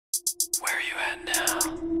you at now?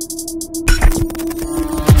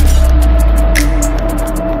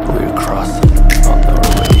 We're crossing on the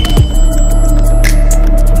roadie.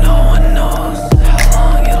 No one knows how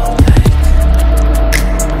long it'll take.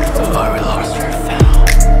 Are we lost or found?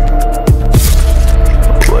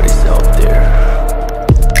 What is out there?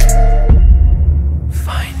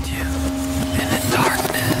 Find you in the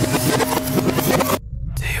darkness.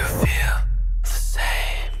 Do you feel the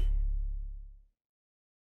same?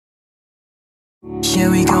 Here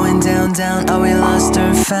we going down, down, are we lost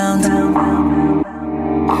or found?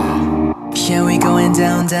 Here we going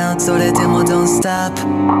down, down, so that demo don't stop.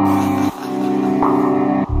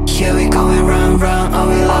 Here we going round, round, are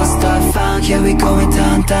we lost or found? Here we going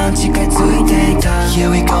down, down, 지금까지 있다. Here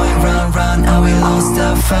we going round, round, are we lost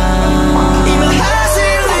or found? In my heart, we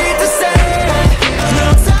lead the same.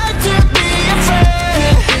 No time to be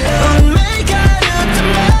afraid. Make out of the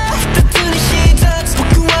mouth, the tune she touched,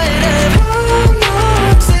 walk away.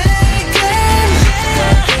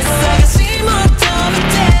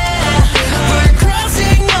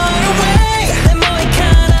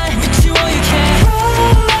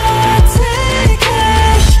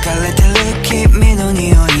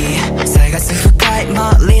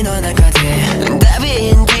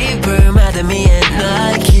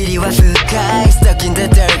 Stuck in the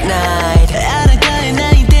dark night. 알아가는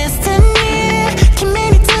나의 destiny.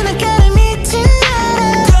 김민이 떠나가는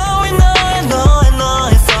midnight. Going on and on and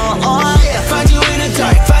on and so on. Yeah, find you in the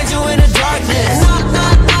dark, find you in the darkness. No, no,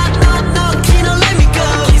 no, no, no, can you let me go?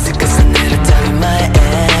 기습해서 내려 down in my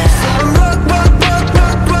ass. I'm rock, rock, rock,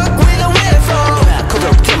 rock, rock, we don't wait for.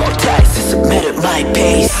 그렇게 못해, submit at my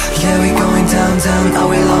pace. Yeah, we going down, down, are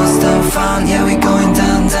we lost or found? Yeah, we going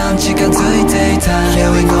down, down, 지금까지 daytime.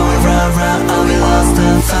 Yeah, we going round, round, are we lost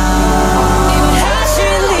or found? Even how she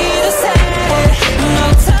lead us ahead.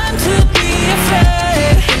 No time to be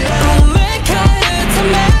afraid. Don't make her hurt to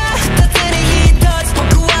me. 따뜻히 이 touch,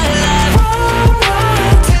 walk away alive.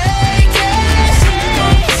 Take it.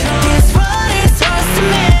 This one is yours to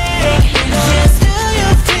me. Yes, do you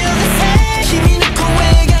feel the same? 힘이 놓고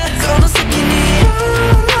왜가 건너서기니.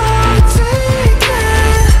 Take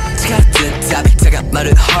it. 차갑 마른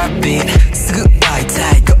heartbeat. Goodbye,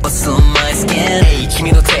 tiger, also my skin. Hey,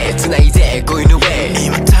 君の手繋いでgoing away.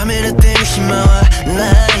 今ためらってる暇は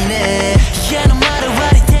ないね。Yeah, no matter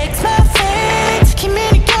what it takes my fate. 君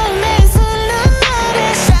に共鳴するま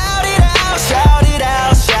で Shout it out, shout it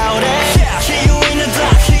out, shout it. Yeah, hear you in the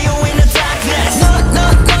dark, hear you in the darkness. No,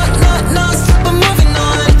 no, no, no, no, stop, I'm moving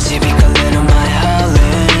on. 지비가는 my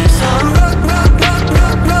heartless. So I'm rock, rock, rock,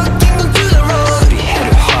 rock, rocking onto the road. We hit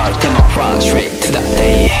it hard, then I rock straight to the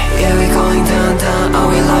day. Yeah, we going down, down, are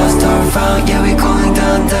we lost or found? Yeah, we going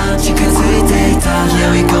down, down, 지금까지 daytime.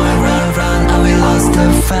 Yeah, we going round, round, are we lost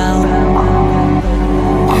or found?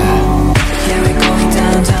 Yeah, we going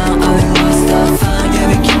down, down, are we lost or found? Yeah,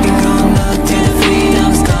 we keeping going up till the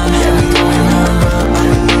freedom's gone. Yeah, we going round, round, are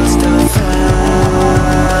we lost or found?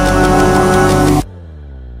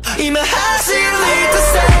 In my heart,